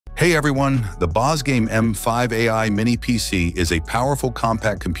Hey everyone, the Bosgame M5 AI Mini PC is a powerful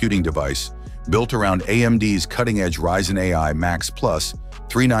compact computing device built around AMD's cutting-edge Ryzen AI Max Plus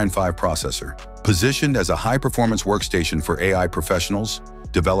 395 processor. Positioned as a high-performance workstation for AI professionals,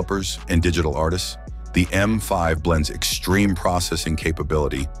 developers, and digital artists, the M5 blends extreme processing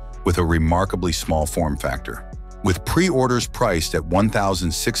capability with a remarkably small form factor. With pre-orders priced at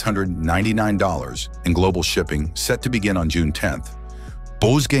 $1,699 and global shipping set to begin on June 10th,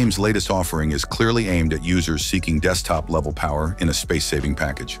 Bosgame's latest offering is clearly aimed at users seeking desktop-level power in a space-saving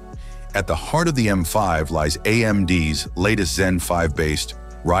package. At the heart of the M5 lies AMD's latest Zen 5-based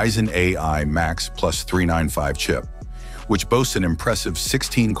Ryzen AI Max Plus 395 chip, which boasts an impressive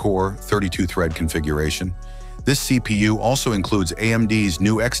 16-core, 32-thread configuration. This CPU also includes AMD's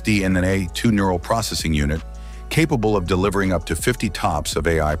new XDNA 2 neural processing unit, capable of delivering up to 50 TOPS of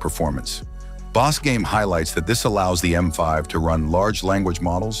AI performance. Bosgame highlights that this allows the M5 to run large language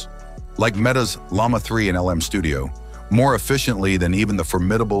models, like Meta's Llama 3 and LM Studio, more efficiently than even the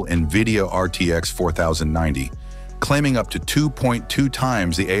formidable NVIDIA RTX 4090, claiming up to 2.2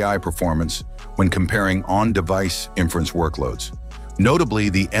 times the AI performance when comparing on-device inference workloads. Notably,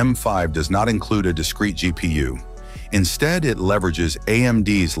 the M5 does not include a discrete GPU. Instead, it leverages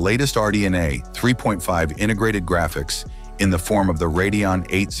AMD's latest RDNA 3.5 integrated graphics in the form of the Radeon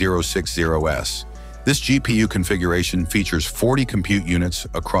 8060S. This GPU configuration features 40 compute units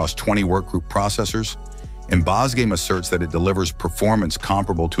across 20 workgroup processors, and Bosgame asserts that it delivers performance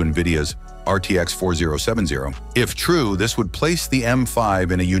comparable to NVIDIA's RTX 4070. If true, this would place the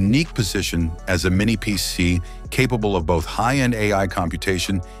M5 in a unique position as a mini PC capable of both high-end AI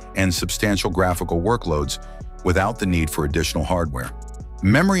computation and substantial graphical workloads without the need for additional hardware.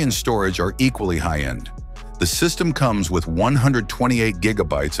 Memory and storage are equally high-end. The system comes with 128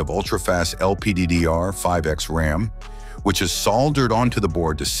 gigabytes of ultra-fast LPDDR5X RAM, which is soldered onto the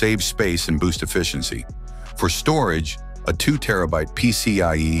board to save space and boost efficiency. For storage, a 2 terabyte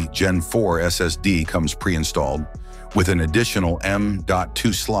PCIe Gen 4 SSD comes pre-installed, with an additional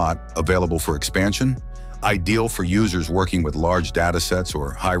M.2 slot available for expansion, ideal for users working with large datasets or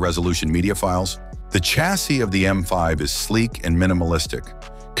high-resolution media files. The chassis of the M5 is sleek and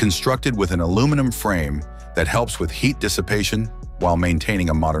minimalistic, constructed with an aluminum frame that helps with heat dissipation while maintaining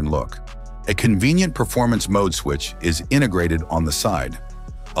a modern look. A convenient performance mode switch is integrated on the side,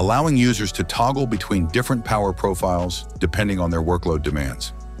 allowing users to toggle between different power profiles depending on their workload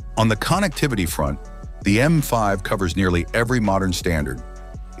demands. On the connectivity front, the M5 covers nearly every modern standard.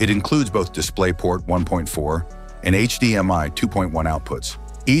 It includes both DisplayPort 1.4 and HDMI 2.1 outputs,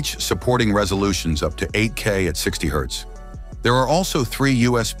 each supporting resolutions up to 8K at 60 Hz. There are also 3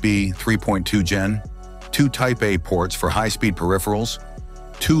 USB 3.2 Gen, 2 Type-A ports for high-speed peripherals,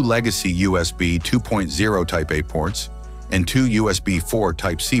 2 legacy USB 2.0 Type-A ports, and 2 USB 4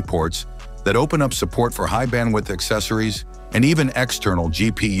 Type-C ports that open up support for high-bandwidth accessories and even external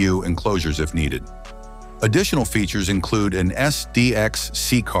GPU enclosures if needed. Additional features include an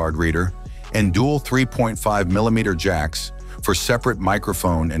SDXC card reader and dual 3.5mm jacks for separate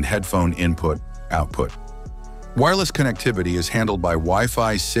microphone and headphone input/output. Wireless connectivity is handled by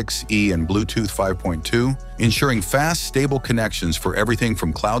Wi-Fi 6E and Bluetooth 5.2, ensuring fast, stable connections for everything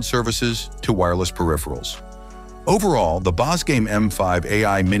from cloud services to wireless peripherals. Overall, the Bosgame M5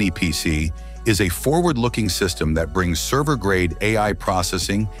 AI Mini PC is a forward-looking system that brings server-grade AI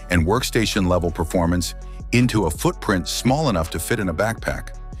processing and workstation-level performance into a footprint small enough to fit in a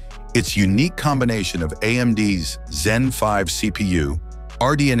backpack. Its unique combination of AMD's Zen 5 CPU,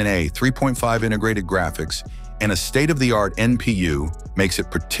 RDNA 3.5 integrated graphics, and a state-of-the-art NPU makes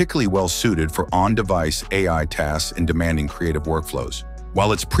it particularly well-suited for on-device AI tasks and demanding creative workflows.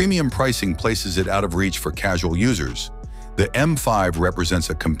 While its premium pricing places it out of reach for casual users, the M5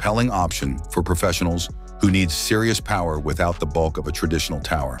 represents a compelling option for professionals who need serious power without the bulk of a traditional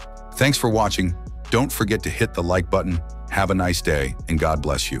tower. Thanks for watching. Don't forget to hit the like button. Have a nice day, and God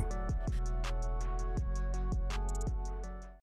bless you.